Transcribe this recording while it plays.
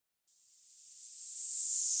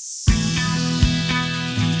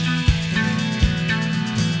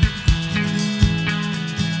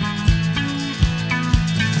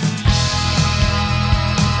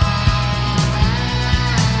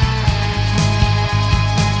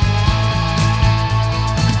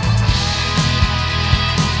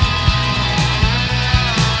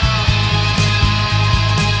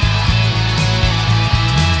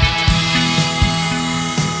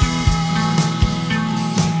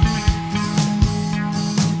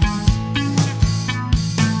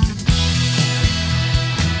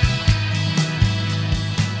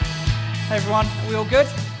everyone. Are we all good?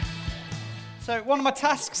 So one of my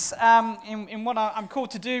tasks in what I'm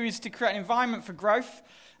called to do is to create an environment for growth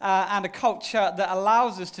and a culture that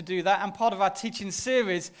allows us to do that. And part of our teaching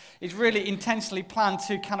series is really intentionally planned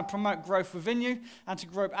to kind of promote growth within you and to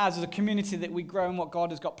grow as a community that we grow in what God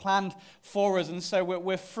has got planned for us. And so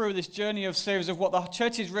we're through this journey of series of what the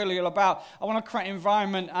church is really all about. I want to create an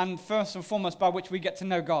environment and first and foremost by which we get to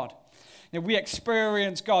know God. You know, we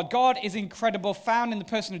experience God. God is incredible, found in the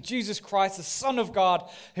person of Jesus Christ, the Son of God,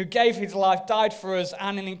 who gave his life, died for us,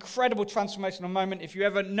 and an incredible transformational moment. If you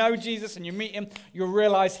ever know Jesus and you meet him, you'll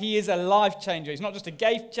realize he is a life changer. He's not just a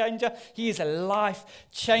game changer, he is a life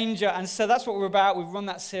changer. And so that's what we're about. We've run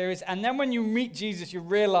that series. And then when you meet Jesus, you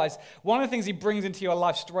realize one of the things he brings into your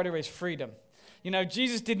life straight away is freedom. You know,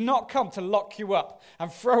 Jesus did not come to lock you up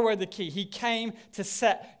and throw away the key. He came to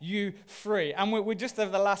set you free. And we just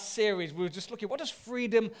over the last series, we were just looking, what does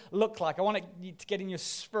freedom look like? I want it to get in your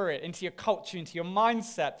spirit, into your culture, into your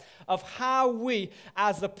mindset of how we,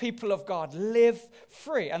 as the people of God, live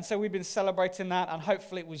free. And so we've been celebrating that, and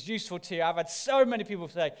hopefully it was useful to you. I've had so many people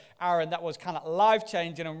say, Aaron, that was kind of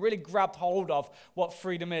life-changing and really grabbed hold of what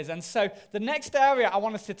freedom is. And so the next area I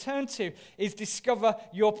want us to turn to is discover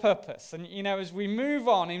your purpose. And, you know, as we move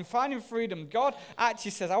on in finding freedom, God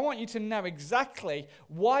actually says, I want you to know exactly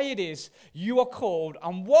why it is you are called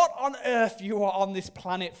and what on earth you are on this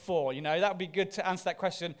planet for. You know, that would be good to answer that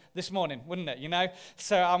question this morning, wouldn't it? You know,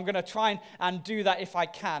 so I'm going to try and do that if I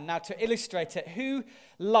can. Now, to illustrate it, who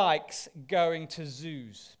likes going to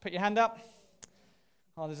zoos? Put your hand up.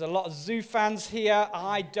 Oh, there's a lot of zoo fans here.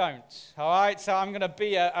 I don't. All right, so I'm going to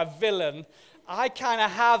be a villain. I kind of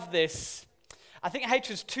have this, I think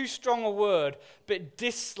hatred's too strong a word, but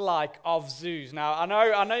dislike of zoos. Now, I know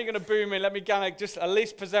you're going to boo me. Let me kind of just at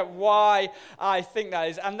least present why I think that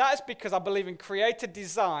is. And that's because I believe in creative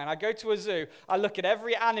design. I go to a zoo, I look at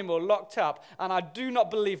every animal locked up, and I do not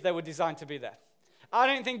believe they were designed to be there. I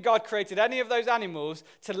don't think God created any of those animals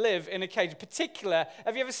to live in a cage. In particular,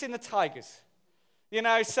 have you ever seen the tigers? You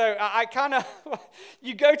know, so I kind of,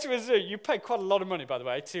 you go to a zoo, you pay quite a lot of money, by the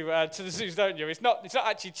way, to the zoos, don't you? It's not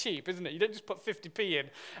actually cheap, isn't it? You don't just put 50p in,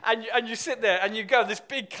 and you sit there, and you go, this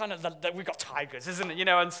big kind of, we've got tigers, isn't it? You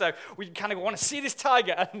know, and so we kind of want to see this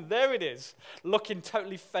tiger, and there it is, looking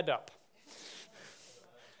totally fed up.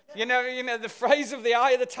 You know, the phrase of the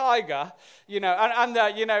eye of the tiger, you know,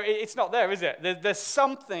 and you know, it's not there, is it? There's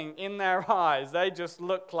something in their eyes. They just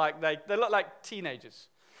look like, they look like teenagers.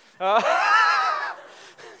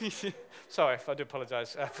 Sorry, I do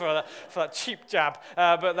apologize for that cheap jab.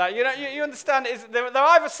 But that, you know, you understand, they're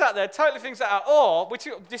either sat there totally things like that, or, which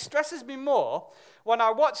distresses me more, when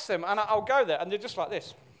I watch them and I'll go there and they're just like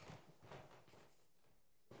this.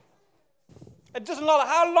 It doesn't matter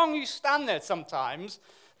how long you stand there sometimes.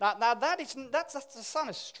 That's a sign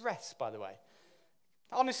of stress, by the way.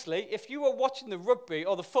 Honestly, if you were watching the rugby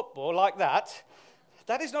or the football like that,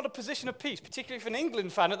 that is not a position of peace, particularly for an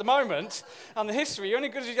England fan at the moment. And the history, you're only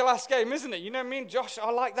good as your last game, isn't it? You know, me and Josh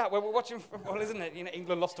are like that, where we're watching football, isn't it? You know,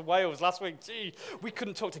 England lost to Wales last week. Gee, we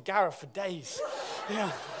couldn't talk to Gareth for days. You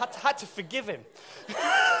know, had to forgive him.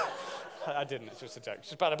 I didn't, it's just a joke. It's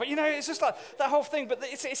just bad. But, you know, it's just like that whole thing. But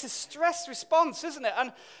it's a stress response, isn't it?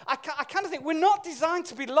 And I kind of think we're not designed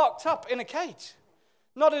to be locked up in a cage.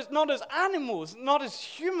 Not as animals, not as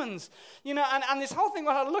humans, you know, and this whole thing,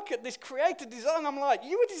 when I look at this creative design, I'm like,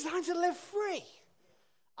 you were designed to live free.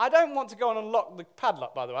 I don't want to go and unlock the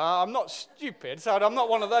padlock, by the way. I'm not stupid, so I'm not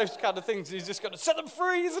one of those kind of things who's just got to set them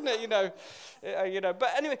free, isn't it, you know. But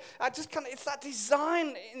anyway, it's that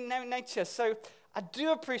design in nature. So I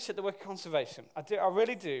do appreciate the word conservation. I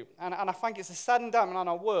really do. And I think it's a sad indictment on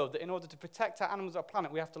our world that in order to protect our animals, our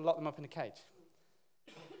planet, we have to lock them up in a cage.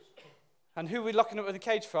 And who are we locking up in the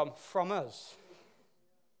cage from? From us.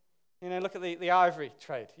 You know, look at the ivory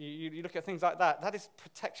trade. You look at things like that. That is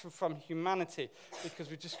protection from humanity, because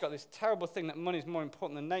we've just got this terrible thing that money is more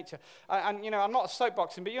important than nature. And you know, I'm not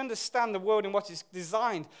soapboxing, but you understand the world and what it's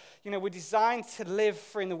designed. You know, we're designed to live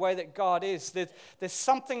free in the way that God is. There's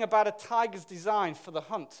something about a tiger's design for the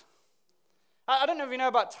hunt. I don't know if you know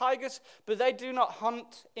about tigers, but they do not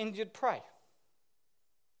hunt injured prey.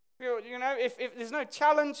 You know, if there's no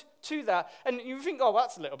challenge to that, and you think, oh,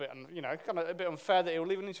 that's a little bit, you know, kind of a bit unfair that he'll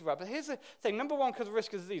leave an inch of that. But here's the thing: number one, because of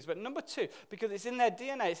risk of disease, but number two, because it's in their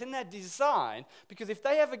DNA, it's in their design. Because if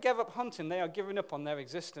they ever give up hunting, they are giving up on their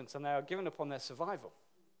existence and they are giving up on their survival.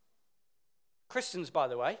 Christians, by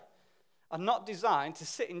the way, are not designed to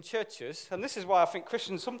sit in churches, and this is why I think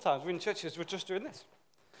Christians sometimes we're in churches we're just doing this.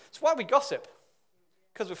 It's why we gossip,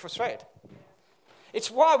 because we're frustrated.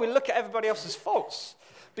 It's why we look at everybody else's faults.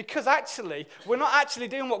 because actually, we're not actually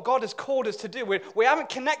doing what God has called us to do. We haven't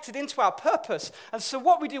connected into our purpose. And so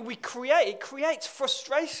what we do, it creates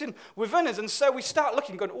frustration within us. And so we start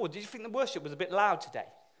looking, going, oh, did you think the worship was a bit loud today?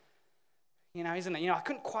 Isn't it? I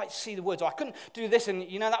couldn't quite see the words, or I couldn't do this, and,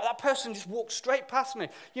 that person just walked straight past me.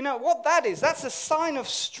 What that is, that's a sign of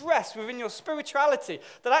stress within your spirituality,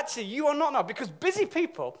 that actually you are not now, because busy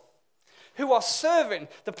people who are serving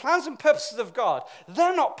the plans and purposes of God,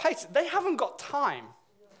 they're not patient. They haven't got time.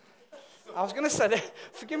 I was going to say,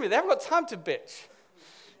 forgive me, they haven't got time to bitch.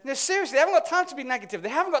 Seriously, they haven't got time to be negative. They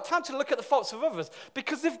haven't got time to look at the faults of others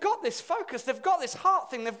because they've got this focus. They've got this heart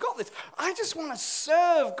thing. They've got this, I just want to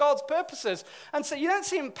serve God's purposes. And so you don't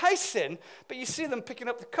see them pacing, but you see them picking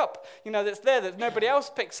up the cup, that's there that nobody else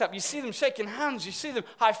picks up. You see them shaking hands. You see them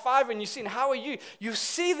high-fiving. You see them, how are you? You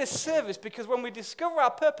see this service because when we discover our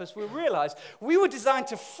purpose, we realize we were designed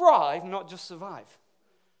to thrive, not just survive.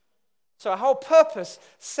 So our whole purpose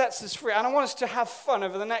sets us free. And I want us to have fun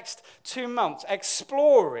over the next 2 months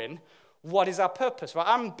exploring what is our purpose, right?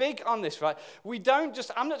 I'm big on this, right?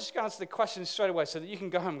 I'm not just going to answer the question straight away so that you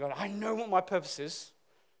can go home and go, I know what my purpose is.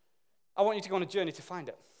 I want you to go on a journey to find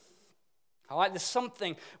it. All right, there's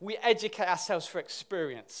something, we educate ourselves for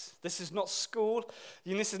experience. This is not school.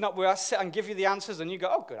 This is not where I sit and give you the answers and you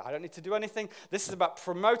go, oh, good, I don't need to do anything. This is about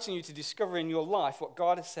promoting you to discover in your life what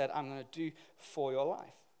God has said I'm going to do for your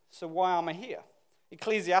life. So why am I here?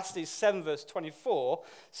 Ecclesiastes 7 verse 24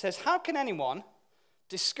 says, how can anyone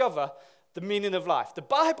discover the meaning of life? The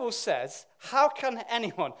Bible says, how can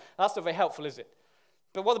anyone? That's not very helpful, is it?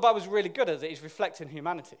 But what the Bible's really good at is reflecting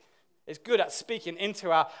humanity. It's good at speaking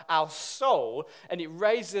into our soul, and it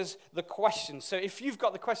raises the question. So if you've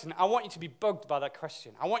got the question, I want you to be bugged by that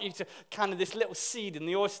question. I want you to kind of this little seed in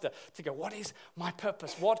the oyster to go, what is my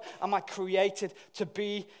purpose? What am I created to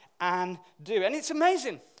be and do? And it's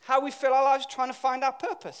amazing how we fill our lives trying to find our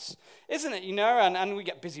purpose, isn't it? And we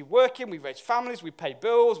get busy working, we raise families, we pay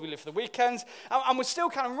bills, we live for the weekends, and we're still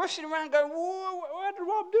kind of rushing around going, whoa, what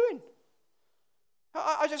I'm doing?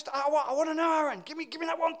 I want to know, Aaron. Give me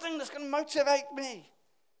that one thing that's going to motivate me.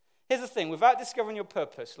 Here's the thing. Without discovering your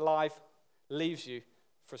purpose, life leaves you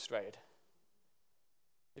frustrated.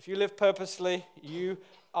 If you live purposely, you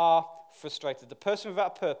are frustrated. The person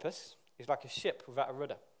without a purpose is like a ship without a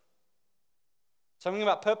rudder. Something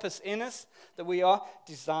about purpose in us, that we are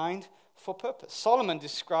designed for purpose. Solomon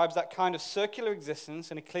describes that kind of circular existence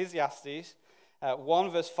in Ecclesiastes 1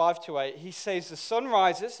 verse 5 to 8. He says, the sun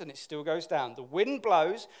rises and it still goes down. The wind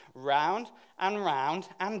blows round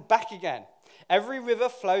and back again. Every river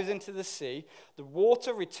flows into the sea. The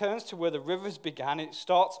water returns to where the rivers began. And it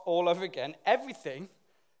starts all over again. Everything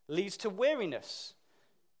leads to weariness.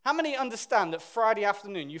 How many understand that Friday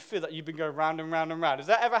afternoon you feel that you've been going round and round and round? Does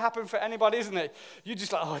that ever happen for anybody, isn't it? You're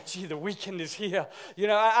just like, oh, gee, the weekend is here.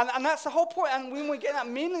 And that's the whole point. And when we get that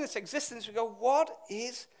meaningless existence, we go, what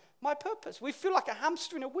is my purpose? We feel like a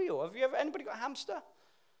hamster in a wheel. Anybody got a hamster?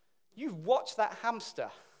 You've watched that hamster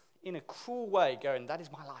in a cruel way going, that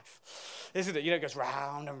is my life. Isn't it? It goes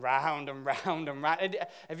round and round and round and round.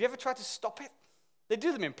 Have you ever tried to stop it? They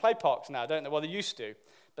do them in play parks now, don't they? Well, they used to.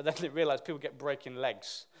 But then they realize people get breaking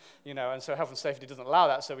legs, and so health and safety doesn't allow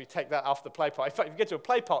that, so we take that off the play park. In fact, if you get to a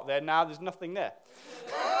play park there now, there's nothing there.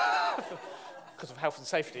 Because of health and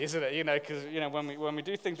safety, isn't it? Because, when we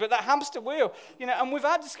do things. But that hamster wheel, and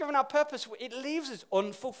without discovering our purpose, it leaves us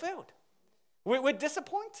unfulfilled. We're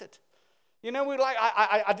disappointed. We're like,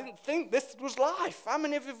 I didn't think this was life. How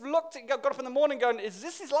many of you have looked at, got up in the morning going, is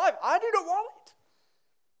this his life? I do not want it.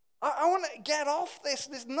 I want to get off this.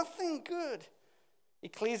 There's nothing good.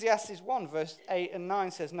 Ecclesiastes 1 verse 8 and 9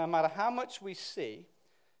 says, no matter how much we see,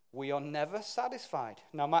 we are never satisfied.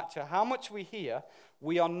 No matter how much we hear,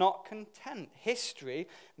 we are not content. History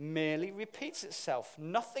merely repeats itself.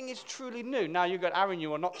 Nothing is truly new. Now you go, Aaron,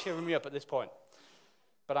 you are not cheering me up at this point.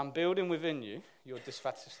 But I'm building within you your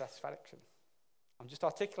dissatisfaction. I'm just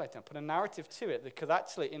articulating. I put a narrative to it because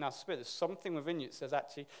actually in our spirit, there's something within you that says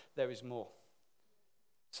actually there is more.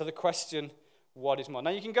 So the question, what is more?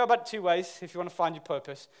 Now, you can go about it 2 ways if you want to find your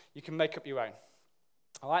purpose. You can make up your own.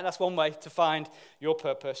 All right, that's one way to find your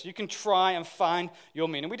purpose. You can try and find your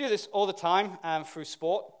meaning. We do this all the time through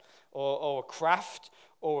sport or a craft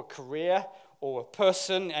or a career or a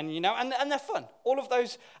person, and they're fun. All of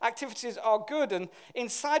those activities are good, and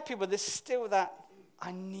inside people, there's still that,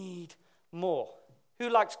 I need more. Who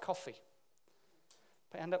likes coffee?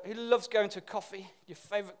 But who loves going to a coffee, your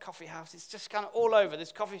favorite coffee house? It's just kind of all over.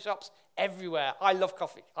 There's coffee shops everywhere. I love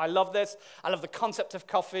coffee. I love this. I love the concept of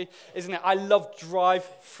coffee, isn't it? I love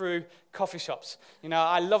drive-through coffee shops.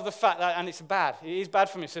 I love the fact that, and it's bad. It is bad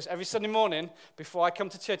for me. So every Sunday morning, before I come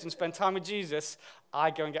to church and spend time with Jesus,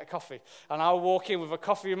 I go and get coffee. And I'll walk in with a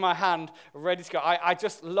coffee in my hand, ready to go. I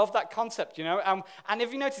just love that concept, And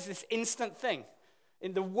if you notice this instant thing,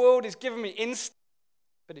 in the world is giving me instant,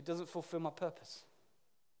 but it doesn't fulfill my purpose.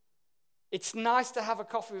 It's nice to have a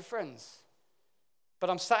coffee with friends, but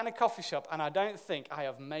I'm sat in a coffee shop and I don't think I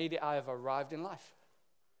have made it, I have arrived in life.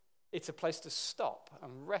 It's a place to stop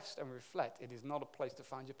and rest and reflect. It is not a place to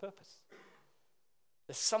find your purpose.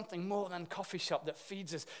 There's something more than coffee shop that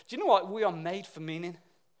feeds us. Do you know what? We are made for meaning.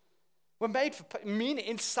 We're made for meaning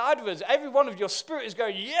inside of us. Every one of your spirit is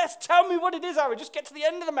going, yes, tell me what it is, Aaron. Just get to the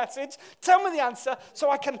end of the message. Tell me the answer so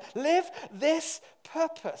I can live this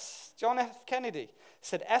purpose. John F. Kennedy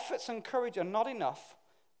said, efforts and courage are not enough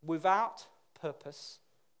without purpose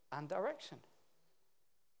and direction.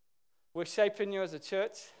 We're shaping you as a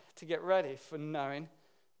church to get ready for knowing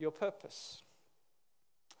your purpose.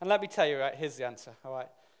 And let me tell you, right, here's the answer, all right?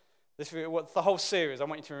 The whole series, I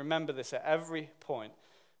want you to remember this at every point.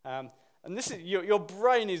 And this is your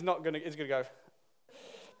brain is going to go.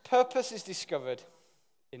 Purpose is discovered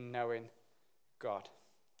in knowing God.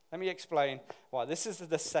 Let me explain why. This is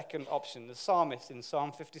the second option. The psalmist in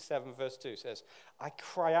Psalm 57 verse 2 says, I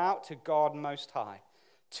cry out to God Most High,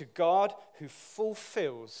 to God who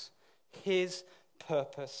fulfills his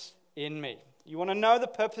purpose in me. You want to know the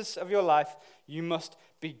purpose of your life, you must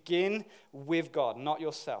begin with God, not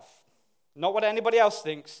yourself. Not what anybody else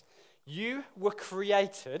thinks. You were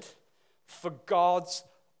created for God's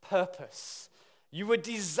purpose. You were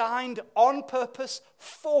designed on purpose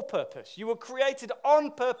for purpose. You were created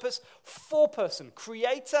on purpose for person.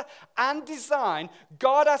 Creator and design.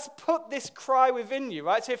 God has put this cry within you,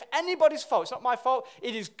 right? So if anybody's fault, it's not my fault,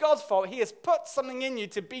 it is God's fault. He has put something in you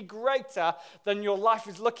to be greater than your life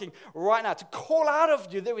is looking right now. To call out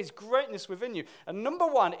of you, there is greatness within you. And number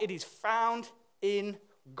one, it is found in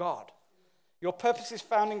God. Your purpose is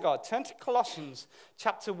found in God. Turn to Colossians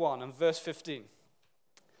chapter 1 and verse 15.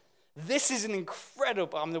 This is an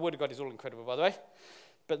incredible, the Word of God is all incredible, by the way,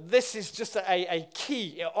 but this is just a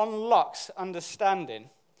key. It unlocks understanding.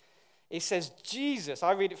 It says, Jesus,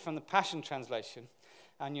 I read it from the Passion Translation,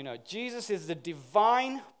 and Jesus is the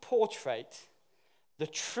divine portrait, the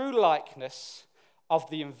true likeness of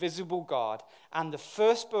the invisible God, and the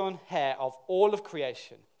firstborn heir of all of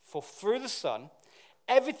creation. For through the Son,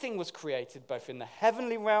 everything was created, both in the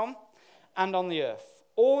heavenly realm and on the earth.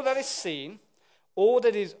 All that is seen, all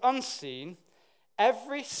that is unseen,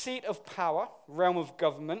 every seat of power, realm of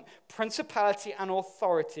government, principality and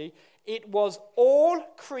authority, it was all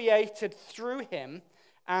created through him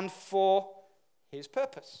and for his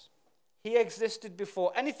purpose. He existed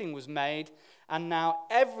before anything was made, and now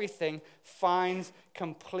everything finds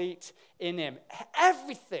complete in him.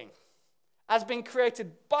 Everything has been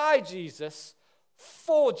created by Jesus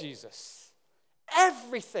for Jesus.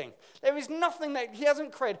 Everything. There is nothing that he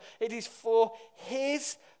hasn't created. It is for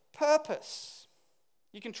his purpose.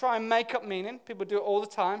 You can try and make up meaning. People do it all the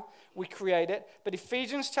time. We create it. But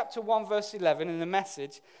Ephesians chapter 1 verse 11 in the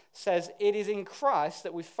Message says, it is in Christ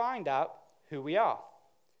that we find out who we are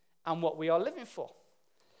and what we are living for.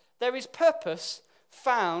 There is purpose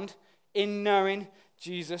found in knowing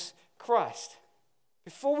Jesus Christ.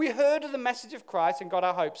 Before we heard of the message of Christ and got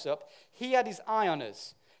our hopes up, he had his eye on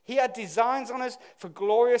us. He had designs on us for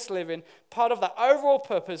glorious living. Part of that overall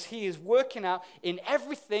purpose he is working out in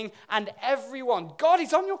everything and everyone. God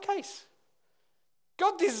is on your case.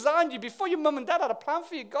 God designed you. Before your mum and dad had a plan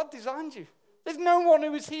for you, God designed you. There's no one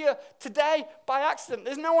who is here today by accident.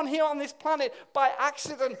 There's no one here on this planet by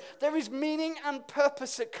accident. There is meaning and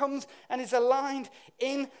purpose that comes and is aligned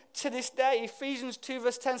in to this day. Ephesians 2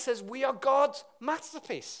 verse 10 says, we are God's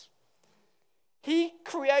masterpiece. He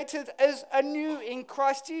created us anew in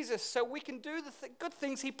Christ Jesus so we can do the good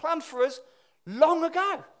things he planned for us long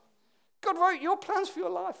ago. God wrote your plans for your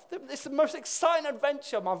life. It's the most exciting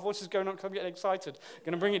adventure. My voice is going on because I'm getting excited. I'm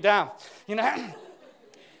going to bring it down.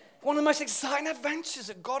 One of the most exciting adventures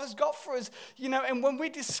that God has got for us. And when we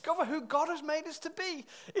discover who God has made us to be,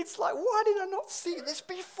 it's like, why did I not see this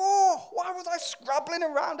before? Why was I scrabbling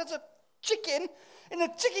around as a chicken in a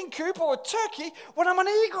chicken coop or a turkey when I'm an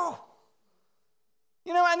eagle?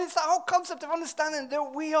 And it's that whole concept of understanding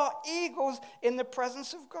that we are eagles in the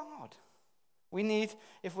presence of God.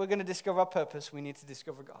 If we're going to discover our purpose, we need to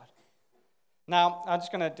discover God. Now, I'm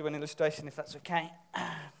just going to do an illustration, if that's okay.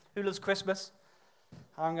 Who loves Christmas?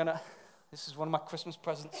 This is one of my Christmas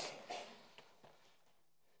presents.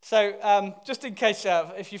 So, just in case,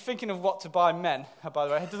 if you're thinking of what to buy men, by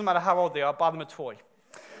the way, it doesn't matter how old they are, buy them a toy.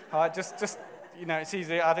 All right, just it's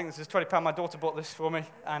easy. I think this is £20. My daughter bought this for me,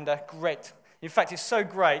 and great. In fact, it's so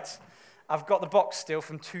great, I've got the box still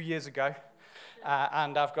from 2 years ago,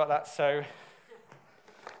 and I've got that. So,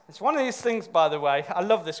 it's one of these things, by the way. I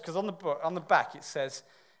love this because on the back it says,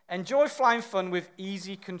 "Enjoy flying fun with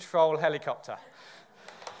Easy Control Helicopter."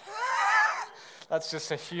 That's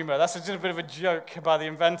just a humor. That's just a bit of a joke by the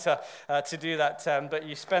inventor to do that. But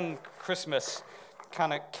you spend Christmas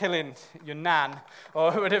kind of killing your nan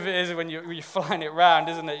or whatever it is when you're flying it round,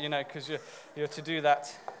 isn't it? Because you're to do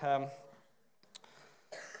that.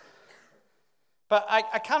 But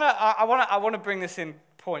I want to bring this in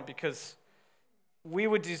point because we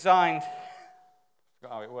were designed. I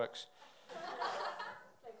forgot how it works.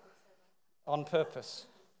 On purpose.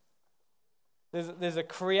 There's a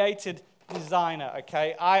created designer,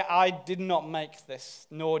 okay? I did not make this,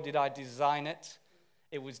 nor did I design it.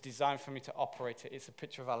 It was designed for me to operate it. It's a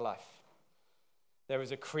picture of our life. There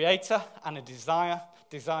is a creator and a designer.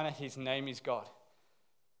 His name is God.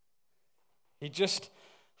 He just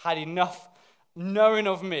had enough knowing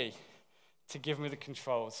of me to give me the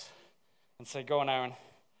controls and say, "Go on, Aaron,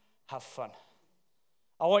 have fun."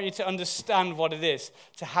 I want you to understand what it is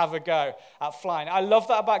to have a go at flying. I love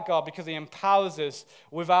that about God because he empowers us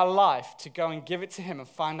with our life to go and give it to him and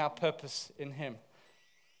find our purpose in him.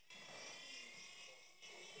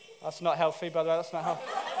 That's not healthy, by the way. That's not healthy.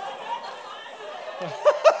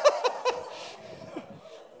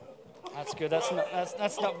 That's good.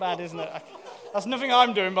 That's not bad, isn't it? That's nothing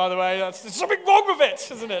I'm doing, by the way. There's something wrong with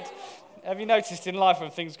it, isn't it? Have you noticed in life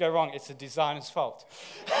when things go wrong, it's a designer's fault?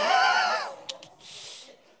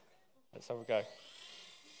 Let's have a go.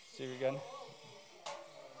 See you again.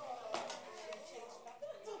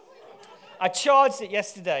 I charged it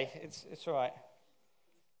yesterday. It's all right.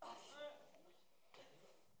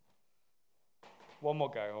 One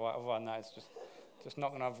more go. Other than that, it's just not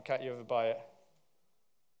going to advocate you ever buy it.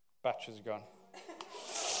 Batteries are gone.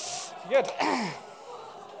 Good.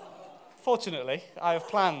 Fortunately, I have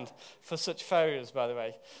planned for such failures, by the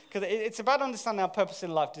way, because it's about understanding our purpose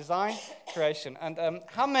in life, design, creation. And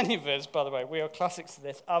how many of us, by the way, we are classics to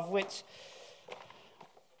this, of which,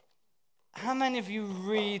 how many of you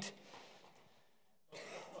read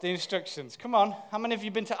the instructions? Come on, how many of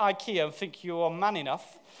you been to IKEA and think you are man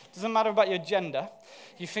enough? Doesn't matter about your gender.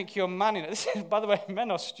 You think you're man enough. By the way,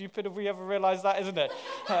 men are stupid. Have we ever realized that, isn't it?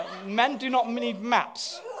 Men do not need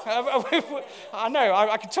maps. I know,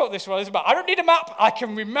 I can talk this one, but I don't need a map. I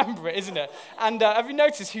can remember it, isn't it? And have you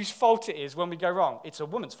noticed whose fault it is when we go wrong? It's a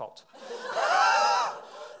woman's fault.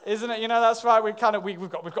 Isn't it? That's right. We've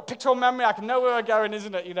got pictorial memory. I can know where we're going,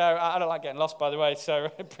 isn't it? I don't like getting lost, by the way, so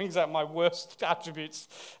it brings out my worst attributes,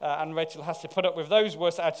 and Rachel has to put up with those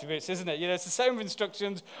worst attributes, isn't it? It's the same with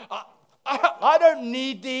instructions. I don't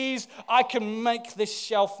need these. I can make this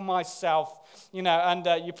shelf myself,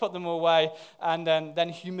 and you put them away, and then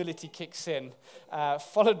humility kicks in,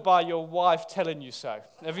 followed by your wife telling you so.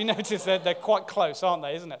 Have you noticed that they're quite close, aren't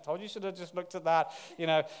they, isn't it? Told you should have just looked at that,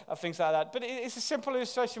 things like that. But it's a simple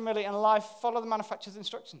illustration, really, in life. Follow the manufacturer's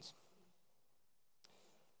instructions.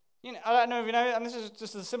 I don't know if you know, and this is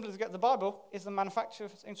just as simple as get the Bible, is the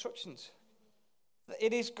manufacturer's instructions.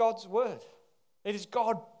 It is God's word. It is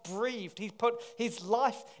God breathed. He put his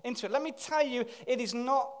life into it. Let me tell you, it is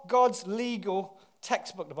not God's legal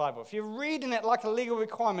textbook, the Bible. If you're reading it like a legal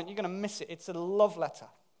requirement, you're going to miss it. It's a love letter.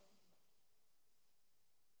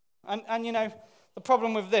 And the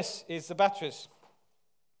problem with this is the batteries,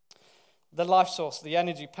 the life source, the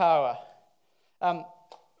energy, power.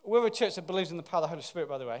 We're a church that believes in the power of the Holy Spirit,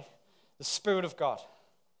 by the way, the Spirit of God.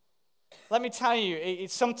 Let me tell you,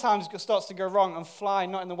 it sometimes starts to go wrong and fly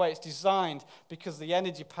not in the way it's designed because the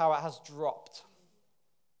energy power has dropped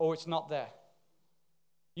or it's not there.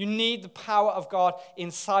 You need the power of God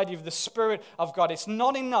inside you, the Spirit of God. It's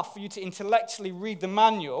not enough for you to intellectually read the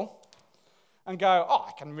manual and go,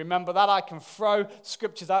 I can remember that. I can throw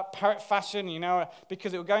scriptures out, parrot fashion,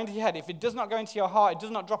 because it will go into your head. If it does not go into your heart, it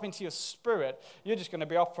does not drop into your spirit, you're just going to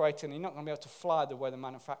be operating. You're not going to be able to fly the way the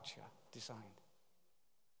manufacturer designed.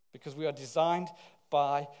 Because we are designed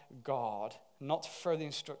by God, not to throw the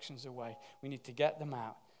instructions away. We need to get them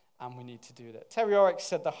out, and we need to do that. Terry Oryx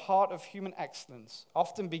said, the heart of human excellence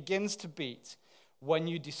often begins to beat when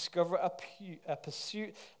you discover a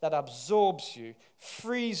pursuit that absorbs you,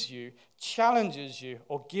 frees you, challenges you,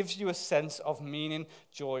 or gives you a sense of meaning,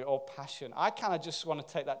 joy, or passion. I kind of just want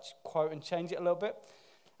to take that quote and change it a little bit.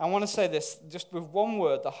 I want to say this just with one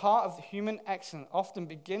word. The heart of the human excellence often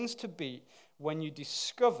begins to beat when you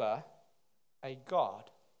discover a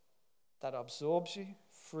God that absorbs you,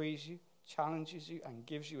 frees you, challenges you, and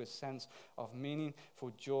gives you a sense of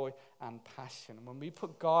meaningful joy and passion. And when we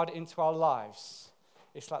put God into our lives,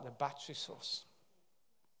 it's like the battery source.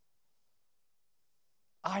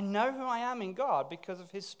 I know who I am in God because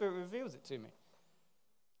of his Spirit reveals it to me.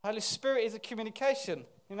 Holy Spirit is a communication.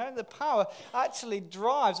 You know, the power actually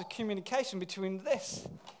drives a communication between this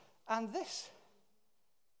and this.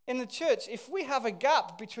 In the church, if we have a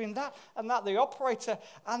gap between that and that, the operator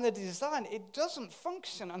and the design, it doesn't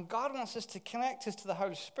function. And God wants us to connect us to the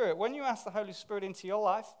Holy Spirit. When you ask the Holy Spirit into your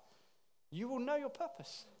life, you will know your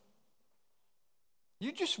purpose.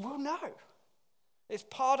 You just will know. It's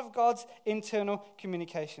part of God's internal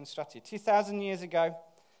communication strategy. 2,000 years ago,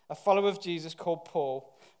 a follower of Jesus called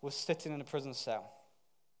Paul was sitting in a prison cell.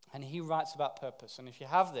 And he writes about purpose. And if you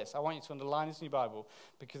have this, I want you to underline this in your Bible,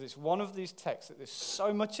 because it's one of these texts that there's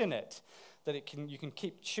so much in it that you can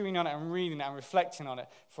keep chewing on it and reading it and reflecting on it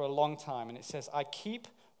for a long time. And it says, I keep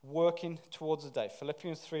working towards the day.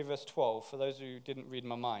 Philippians 3 verse 12, for those who didn't read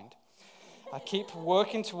my mind. I keep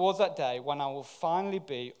working towards that day when I will finally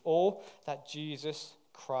be all that Jesus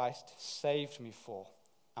Christ saved me for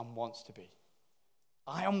and wants to be.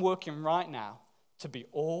 I am working right now to be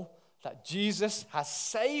all that Jesus has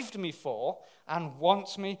saved me for and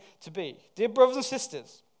wants me to be. Dear brothers and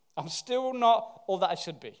sisters, I'm still not all that I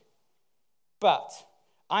should be. But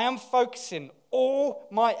I am focusing all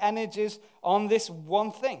my energies on this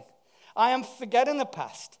one thing. I am forgetting the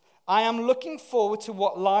past. I am looking forward to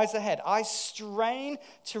what lies ahead. I strain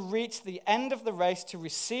to reach the end of the race to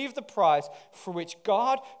receive the prize for which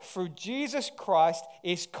God, through Jesus Christ,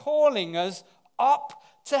 is calling us up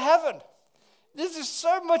to heaven. There's just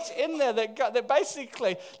so much in there that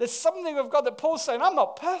basically there's something of God that Paul's saying, I'm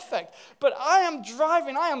not perfect, but I am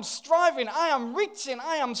driving, I am striving, I am reaching,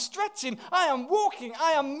 I am stretching, I am walking,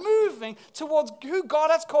 I am moving towards who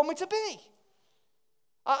God has called me to be.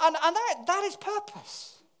 And that is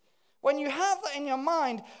purpose. When you have that in your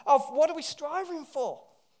mind of what are we striving for?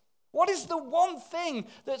 What is the one thing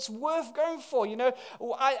that's worth going for? You know,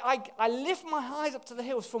 I lift my eyes up to the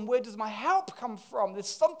hills. From where does my help come from? There's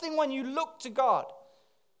something when you look to God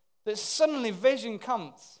that suddenly vision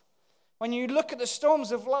comes. When you look at the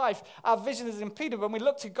storms of life, our vision is impeded. When we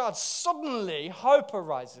look to God, suddenly hope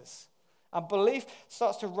arises. And belief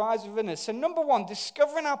starts to rise within us. So number one,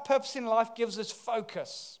 discovering our purpose in life gives us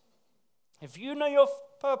focus. If you know your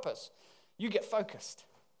purpose, you get focused.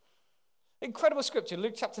 Incredible scripture,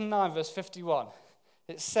 Luke chapter 9, verse 51.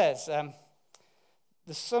 It says,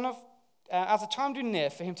 the son of, as the time drew near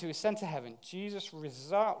for him to ascend to heaven, Jesus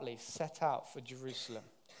resolutely set out for Jerusalem.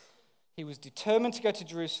 He was determined to go to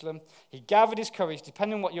Jerusalem. He gathered his courage,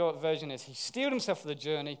 depending on what your version is. He steeled himself for the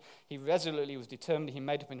journey. He resolutely was determined. He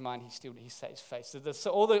made up his mind. He set his face. So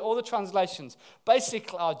all the translations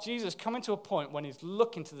basically are Jesus coming to a point when he's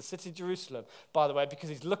looking to the city of Jerusalem, by the way, because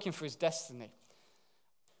he's looking for his destiny.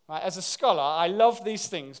 Right? As a scholar, I love these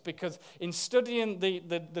things because in studying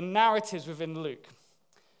the narratives within Luke,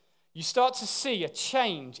 you start to see a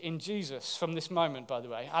change in Jesus from this moment, by the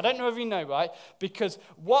way. I don't know if you know, right? Because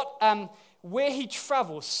where he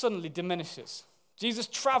travels suddenly diminishes. Jesus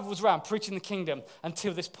travels around preaching the kingdom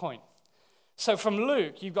until this point. So from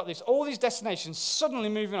Luke, you've got all these destinations suddenly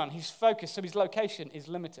moving on. He's focused, so his location is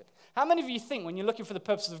limited. How many of you think when you're looking for the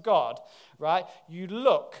purposes of God, right, you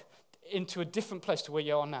look into a different place to where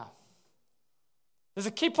you are now? There's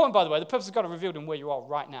a key point, by the way. The purpose of God are revealed in where you are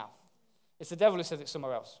right now. It's the devil who says it's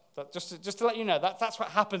somewhere else. But just to let you know, that's what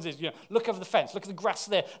happens is, look over the fence, look at the grass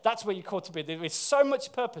there. That's where you're called to be. There is so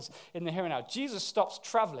much purpose in the here and now. Jesus stops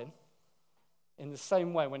traveling in the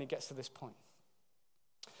same way when he gets to this point.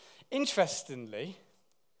 Interestingly,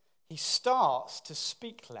 he starts to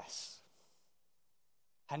speak less.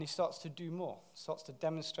 And he starts to do more, starts to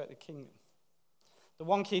demonstrate the kingdom. The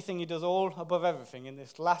one key thing he does all above everything in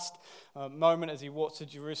this last moment as he walks to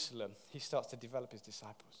Jerusalem, he starts to develop his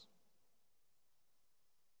disciples.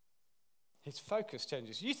 His focus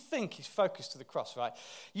changes. You think he's focused to the cross, right?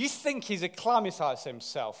 You think he's acclimatized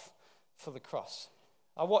himself for the cross.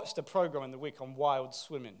 I watched a program in the week on wild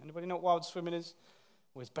swimming. Anybody know what wild swimming is?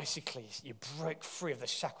 Well, it's basically you break free of the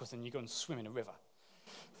shackles and you go and swim in a river.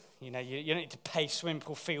 You don't need to pay swimming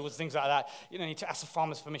pool fees, things like that. You don't need to ask the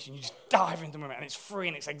farmer's permission. You just dive into the river, and it's free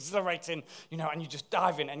and it's exhilarating, and you just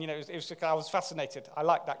dive in. And, I was fascinated. I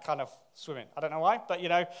like that kind of swimming. I don't know why, but,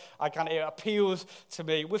 it appeals to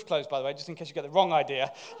me, with clothes, by the way, just in case you get the wrong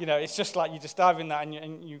idea. It's just like you just dive in that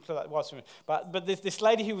and you feel like wild swimming. But this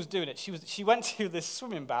lady who was doing it, she went to this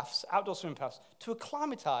swimming baths, outdoor swimming baths, to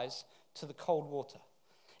acclimatize to the cold water.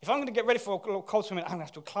 If I'm going to get ready for a cold swim, I'm going to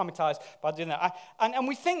have to acclimatize by doing that. And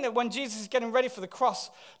we think that when Jesus is getting ready for the cross,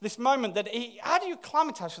 this moment, how do you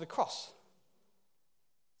acclimatize for the cross?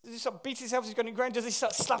 Does he start beating himself as he's going to ground? Does he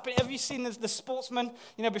start slapping? Have you seen the sportsmen,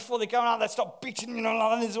 before they go out, they start beating,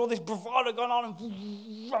 and there's all this bravado going on,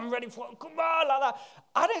 and I'm ready for it, come on, like that.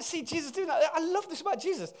 I don't see Jesus doing that. I love this about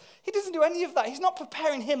Jesus. He doesn't do any of that. He's not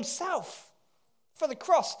preparing himself for the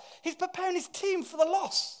cross. He's preparing his team for the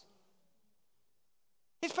loss.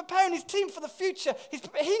 He's preparing his team for the future.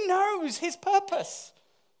 He knows his purpose.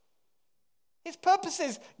 His purpose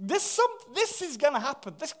is, this is going to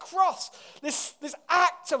happen. This cross, this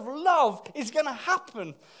act of love is going to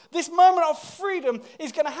happen. This moment of freedom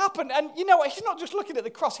is going to happen. And you know what? He's not just looking at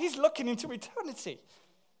the cross. He's looking into eternity.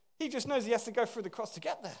 He just knows he has to go through the cross to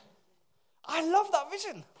get there. I love that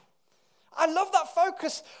vision. I love that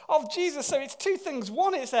focus of Jesus. So it's two things.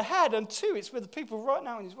 One, it's ahead. And two, it's with the people right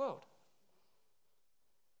now in his world.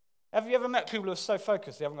 Have you ever met people who are so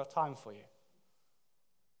focused they haven't got time for you?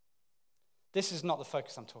 This is not the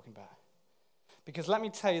focus I'm talking about. Because let me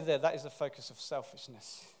tell you that is the focus of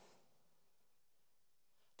selfishness.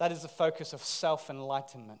 That is the focus of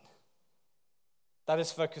self-enlightenment. That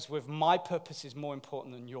is focus with my purpose is more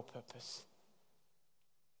important than your purpose.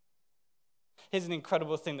 Here's an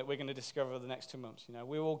incredible thing that we're going to discover over the next 2 months.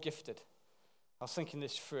 We're all gifted. I was thinking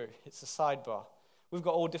this through. It's a sidebar. We've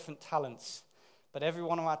got all different talents, but every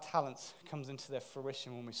one of our talents comes into their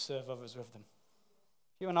fruition when we serve others with them.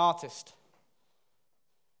 You're an artist.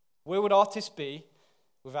 Where would artists be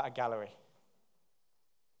without a gallery?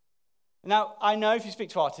 Now, I know if you speak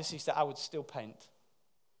to artists, you say, I would still paint.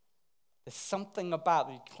 There's something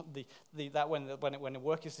about that when the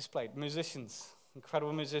work is displayed. Musicians,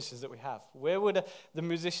 incredible musicians that we have. Where would the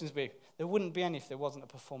musicians be? There wouldn't be any if there wasn't a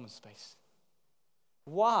performance space.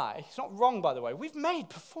 Why? It's not wrong, by the way. We've made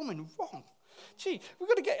performing wrong. Gee, we've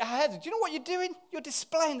got to get ahead. Do you know what you're doing? You're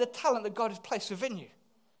displaying the talent that God has placed within you.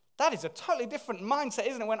 That is a totally different mindset,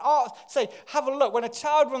 isn't it? When art, say, have a look. When a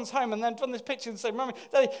child runs home and then done this picture and say, Mommy,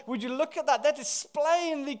 Daddy, would you look at that? They're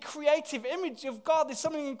displaying the creative image of God. There's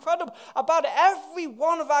something incredible about it. Every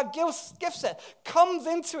one of our gift set comes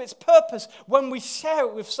into its purpose when we share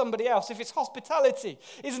it with somebody else. If it's hospitality,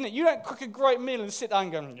 isn't it? You don't cook a great meal and sit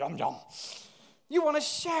down and go, yum, yum. You want to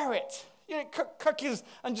share it. You don't cook cookies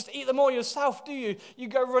and just eat them all yourself, do you? You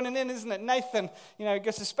go running in, isn't it? Nathan,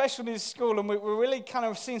 goes to special needs school, and we're really kind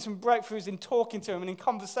of seeing some breakthroughs in talking to him and in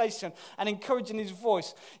conversation and encouraging his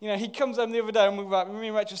voice. He comes home the other day, and me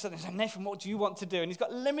and Rachel said, Nathan, what do you want to do? And he's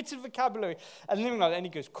got limited vocabulary and living like that, and he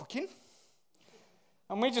goes, cooking?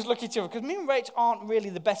 And we just look at each other, because me and Rach aren't really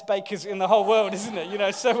the best bakers in the whole world, isn't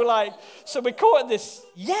it? So we're caught at this,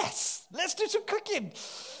 yes, let's do some cooking.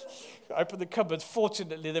 I opened the cupboard.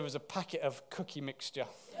 Fortunately, there was a packet of cookie mixture.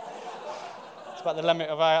 It's about the limit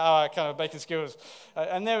of our kind of baking skills.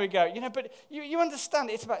 And there we go. But you understand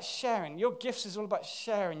it's about sharing. Your gifts is all about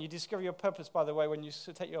sharing. You discover your purpose, by the way, when you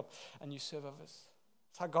take you up and you serve others.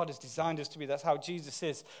 That's how God has designed us to be. That's how Jesus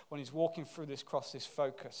is when he's walking through this cross, this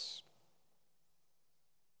focus.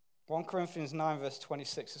 1 Corinthians 9, verse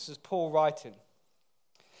 26. This is Paul writing.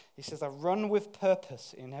 He says, I run with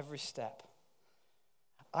purpose in every step.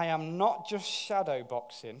 I am not just shadow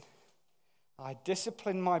boxing. I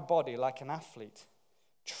discipline my body like an athlete,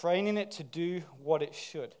 training it to do what it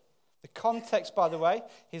should. The context, by the way,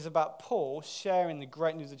 is about Paul sharing the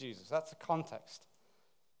great news of Jesus. That's the context.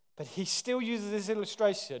 But he still uses this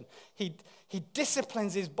illustration. He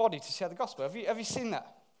disciplines his body to share the gospel. Have you seen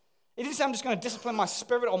that? He didn't say, I'm just going to discipline my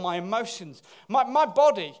spirit or my emotions. My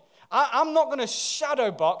body, I'm not going to shadow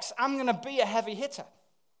box. I'm going to be a heavy hitter.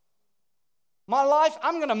 My life,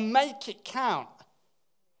 I'm going to make it count.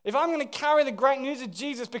 If I'm going to carry the great news of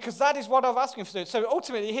Jesus, because that is what I've asked him to do. So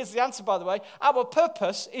ultimately, here's the answer, by the way. Our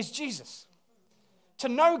purpose is Jesus. To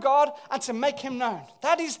know God and to make him known.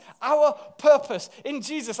 That is our purpose in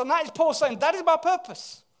Jesus. And that is Paul saying, that is my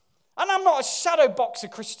purpose. And I'm not a shadow boxer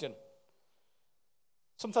Christian.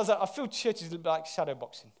 Sometimes I feel church is like shadow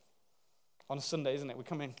boxing. On a Sunday, isn't it? We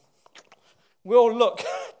come in. We all look.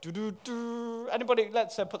 Anybody,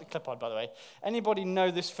 let's put the clip on, by the way. Anybody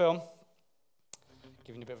know this film?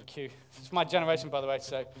 Giving you a bit of a cue. It's my generation, by the way,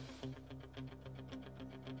 so.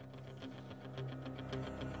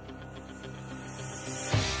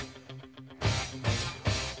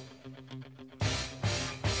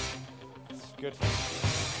 It's good.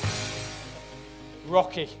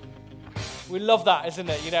 Rocky. We love that, isn't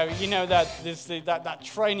it? You know that there's that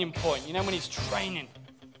training point. When he's training.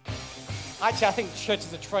 Actually, I think church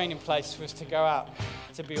is a training place for us to go out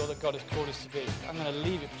to be all that God has called us to be. I'm going to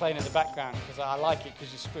leave it playing in the background because I like it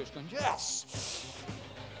because your spirit's going, yes!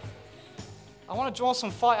 I want to draw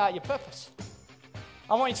some fight out of your purpose.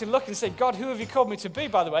 I want you to look and say, God, who have you called me to be,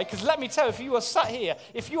 by the way? Because let me tell you, if you are sat here,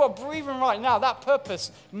 if you are breathing right now, that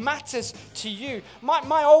purpose matters to you.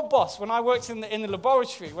 My old boss, when I worked in the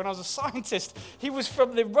laboratory, when I was a scientist, he was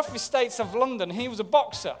from the rough estates of London. He was a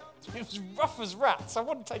boxer. He was rough as rats. I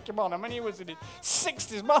wouldn't take him on. I mean, he was in his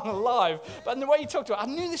 60s, man alive. But in the way he talked to it, I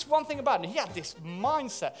knew this one thing about him. He had this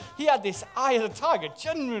mindset. He had this eye of the tiger,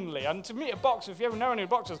 genuinely. And to meet a boxer, if you ever know any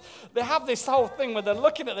boxers, they have this whole thing where they're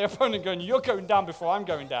looking at their opponent going, you're going down before I'm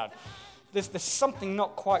going down. There's something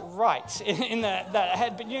not quite right in their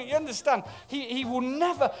head. But you understand, he will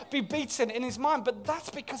never be beaten in his mind. But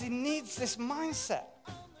that's because he needs this mindset.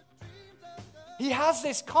 He has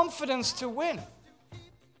this confidence to win.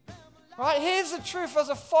 Right? Here's the truth as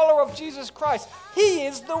a follower of Jesus Christ. He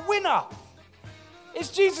is the winner.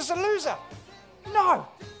 Is Jesus a loser? No.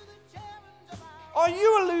 Are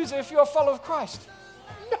you a loser if you're a follower of Christ?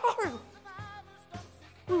 No.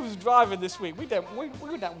 We was driving this week. We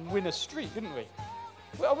went down Winner Street, didn't we?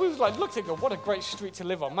 We was like, looked at it and go, what a great street to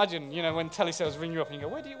live on. Imagine, when telesales ring you up and you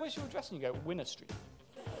go, where's your address? And you go, Winner Street.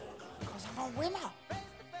 Because I'm a winner.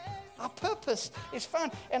 Our purpose is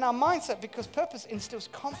found in our mindset because purpose instills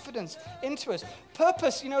confidence into us.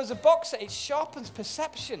 Purpose, as a boxer, it sharpens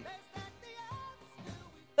perception.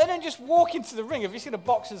 They don't just walk into the ring. Have you seen a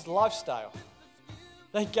boxer's lifestyle?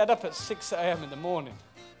 They get up at 6 a.m. in the morning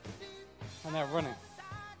and they're running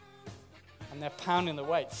and they're pounding the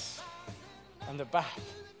weights and they're back.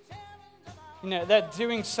 They're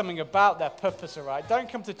doing something about their purpose, all right? Don't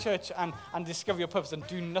come to church and discover your purpose and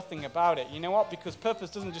do nothing about it. You know what? Because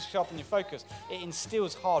purpose doesn't just sharpen your focus. It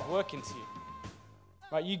instills hard work into you.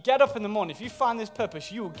 Right? You get up in the morning. If you find this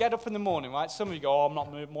purpose, you will get up in the morning, right? Some of you go, I'm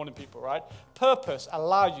not morning people, right? Purpose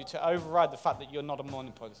allows you to override the fact that you're not a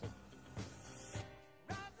morning person.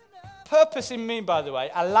 Purpose in me, by the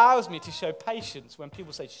way, allows me to show patience when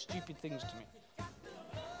people say stupid things to me.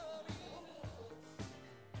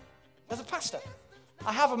 As a pastor,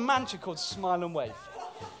 I have a mantra called smile and wave.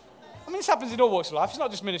 I mean, this happens in all walks of life. It's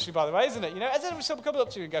not just ministry, by the way, isn't it? As someone comes up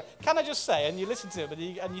to you and go, can I just say? And you listen to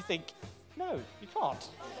it, and you think, no, you can't.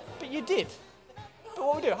 But you did. But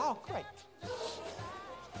what we do? Oh, great.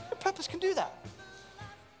 Your purpose can do that.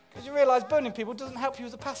 Because you realize burning people doesn't help you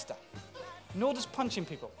as a pastor. Nor does punching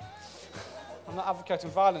people. I'm not advocating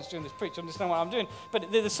violence during this preach. Understand what I'm doing. But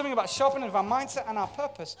there's something about sharpening of our mindset and our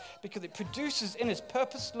purpose because it produces in us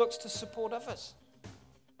purpose looks to support others.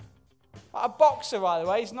 A boxer, by the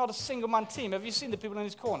way, is not a single-man team. Have you seen the people in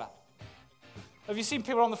his corner? Have you seen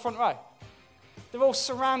people on the front row? They're all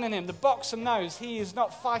surrounding him. The boxer knows he is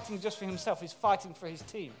not fighting just for himself. He's fighting for his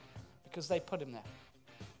team because they put him there.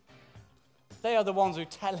 They are the ones who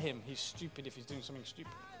tell him he's stupid if he's doing something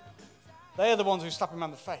stupid. They are the ones who slap him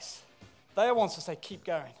on the face. They are ones to say, keep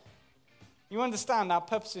going. You understand our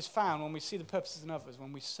purpose is found when we see the purposes in others.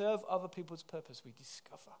 When we serve other people's purpose, we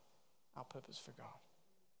discover our purpose for God.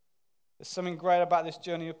 There's something great about this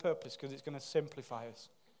journey of purpose because it's going to simplify us.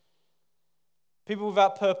 People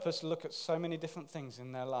without purpose look at so many different things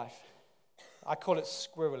in their life. I call it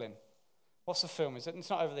squirreling. What's the film? It's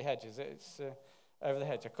not Over the Hedge, is it? It's Over the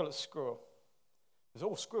Hedge. I call it Squirrel. There's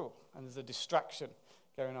all squirrel, and there's a distraction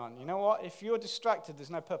going on. You know what? If you're distracted, there's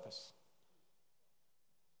no purpose.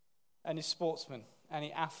 Any sportsman,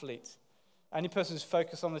 any athlete, any person who's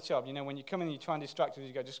focused on the job, when you come in and you try and distract them,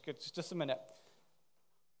 you go, just a minute.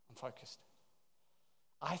 I'm focused.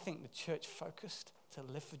 I think the church focused to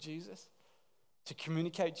live for Jesus, to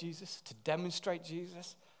communicate Jesus, to demonstrate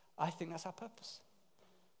Jesus, I think that's our purpose.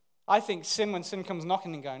 I think when sin comes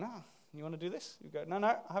knocking and going, you want to do this? You go, no,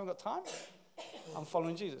 I haven't got time. I'm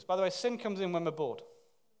following Jesus. By the way, sin comes in when we're bored.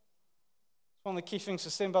 One of the key things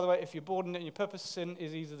for sin, by the way, if you're bored in your purpose, sin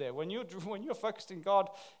is easy there. When you're focused in God,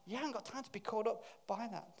 you haven't got time to be caught up by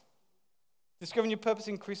that. Discovering your purpose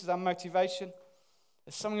increases our motivation.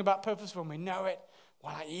 There's something about purpose when we know it.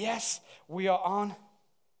 We're like, yes, we are on.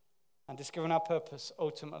 And discovering our purpose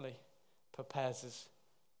ultimately prepares us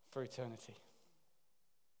for eternity.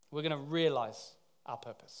 We're going to realize our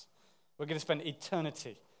purpose. We're going to spend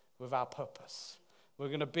eternity with our purpose. We're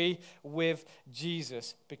going to be with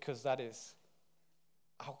Jesus because that is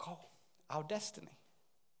our goal, our destiny.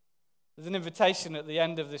 There's an invitation at the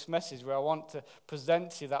end of this message where I want to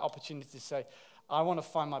present to you that opportunity to say, I want to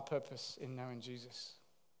find my purpose in knowing Jesus.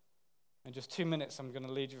 In just 2 minutes, I'm going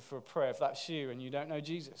to lead you for a prayer. If that's you and you don't know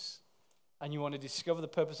Jesus and you want to discover the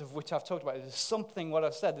purpose of which I've talked about, there's something, what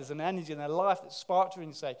I've said, there's an energy in their life that sparks you and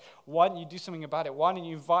you say, why don't you do something about it? Why don't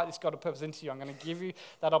you invite this God of purpose into you? I'm going to give you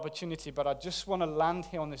that opportunity, but I just want to land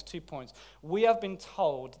here on these 2 points. We have been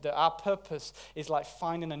told that our purpose is like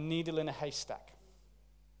finding a needle in a haystack.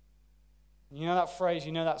 You know that phrase,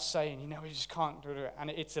 you know that saying, we just can't do it. And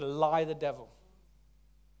it's a lie of the devil.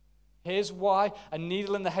 Here's why a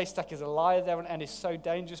needle in the haystack is a lie of the devil, and is so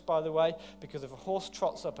dangerous, by the way, because if a horse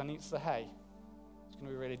trots up and eats the hay, it's going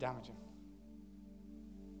to be really damaging.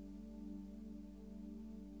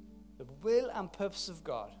 The will and purpose of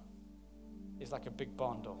God is like a big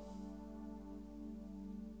barn door.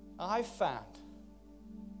 I found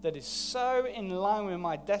that is so in line with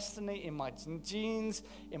my destiny, in my genes,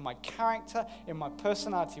 in my character, in my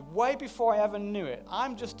personality. Way before I ever knew it,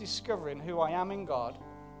 I'm just discovering who I am in God.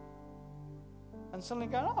 And suddenly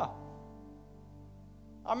going,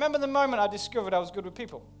 I remember the moment I discovered I was good with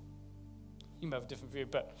people. You may have a different view,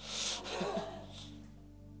 but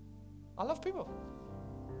I love people.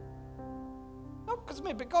 Not because of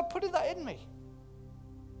me, but God put that in me.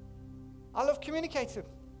 I love communicating.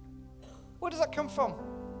 Where does that come from?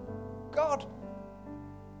 God.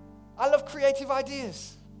 I love creative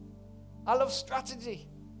ideas. I love strategy.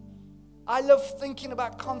 I love thinking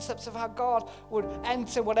about concepts of how God would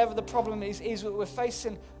enter whatever the problem is that we're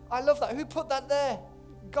facing. I love that. Who put that there?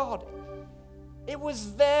 God. It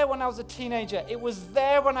was there when I was a teenager. It was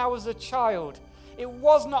there when I was a child. It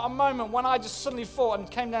was not a moment when I just suddenly thought and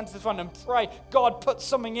came down to the front and prayed, God, put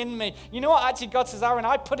something in me. You know what? Actually, God says, Aaron,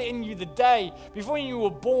 I put it in you the day. Before you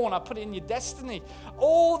were born, I put it in your destiny.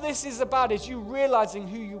 All this is about is you realizing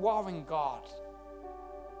who you are in God.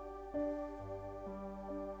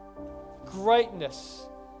 Greatness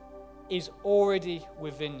is already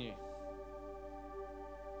within you.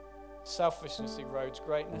 Selfishness erodes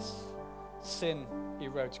greatness. Sin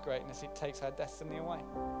erodes greatness. It takes our destiny away.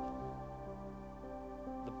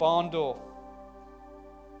 The barn door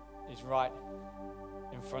is right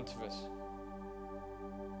in front of us.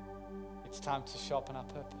 It's time to sharpen our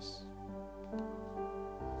purpose.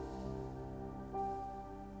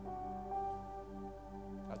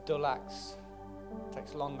 A dull axe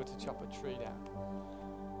takes longer to chop a tree down.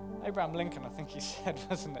 Abraham Lincoln, I think he said,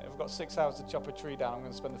 wasn't it? I've got 6 hours to chop a tree down. I'm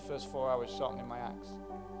going to spend the first 4 hours sharpening my axe.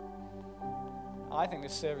 I think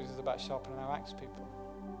this series is about sharpening our axe, people.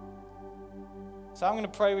 So I'm going to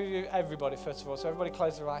pray with you, everybody, first of all. So everybody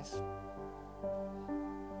close their eyes.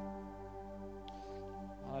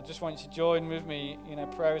 And I just want you to join with me.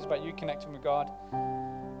 Prayer is about you connecting with God.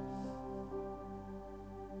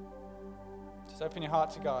 Just open your heart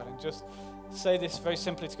to God and just say this very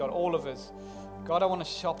simply to God, all of us. God, I want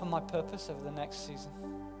to sharpen my purpose over the next season.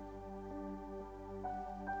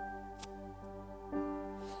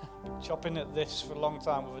 I've been chopping at this for a long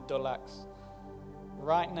time with a dull axe.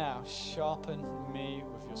 Right now, sharpen me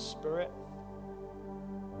with your spirit.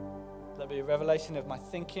 Let there be a revelation of my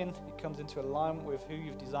thinking. It comes into alignment with who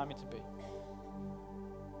you've designed me to be.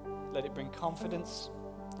 Let it bring confidence.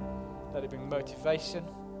 Let it bring motivation.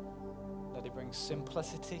 Let it bring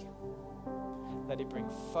simplicity. Let it bring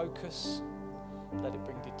focus. Let it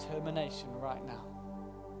bring determination right now.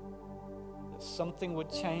 That something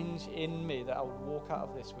would change in me, that I would walk out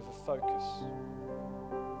of this with a focus.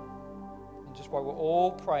 And just while we're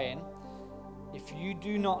all praying, if you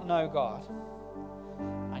do not know God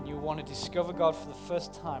and you want to discover God for the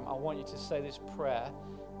first time, I want you to say this prayer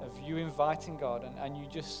of you inviting God, and you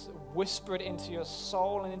just whisper it into your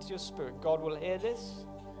soul and into your spirit. God will hear this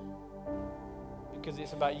because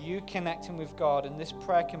it's about you connecting with God, and this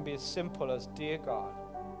prayer can be as simple as, Dear God,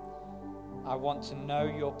 I want to know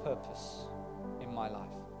your purpose in my life.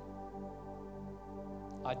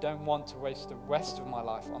 I don't want to waste the rest of my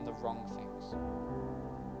life on the wrong things.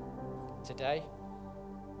 Today,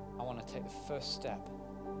 I want to take the first step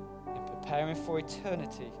in preparing for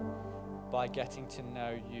eternity by getting to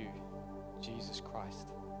know you, Jesus Christ.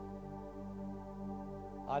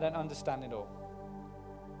 I don't understand it all,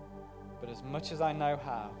 but as much as I know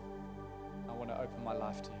how, I want to open my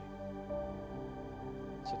life to you.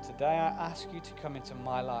 So today I ask you to come into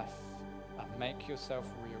my life and make yourself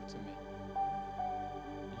real to me.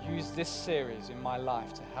 Use this series in my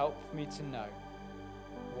life to help me to know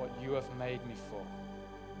what you have made me for.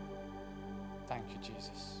 Thank you,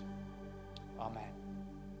 Jesus. Amen.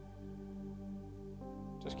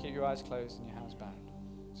 Just keep your eyes closed and your hands bound.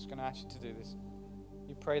 I'm just going to ask you to do this.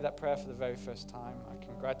 You prayed that prayer for the very first time. I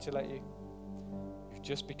congratulate you. You've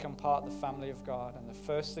just become part of the family of God, and the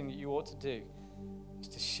first thing that you ought to do is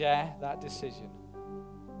to share that decision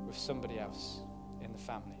with somebody else in the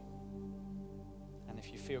family. And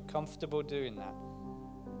if you feel comfortable doing that,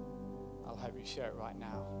 I'll hope you share it right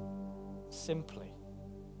now. Simply,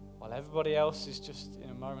 while everybody else is just in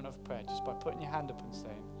a moment of prayer, just by putting your hand up and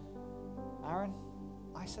saying, Aaron,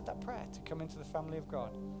 I said that prayer to come into the family of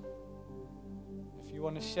God. If you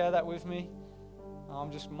want to share that with me,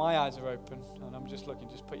 My eyes are open, and I'm just looking.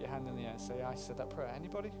 Just put your hand in the air and say, I said that prayer.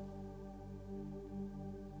 Anybody?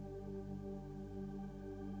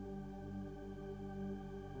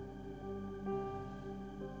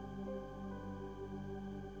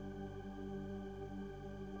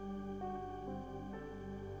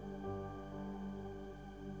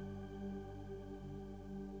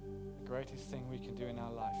 The greatest thing we can do in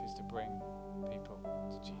our life is to bring people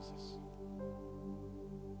to Jesus.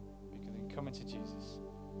 Because in coming to Jesus,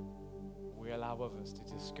 we allow others to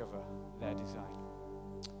discover their design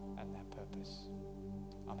and their purpose.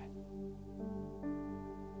 Amen.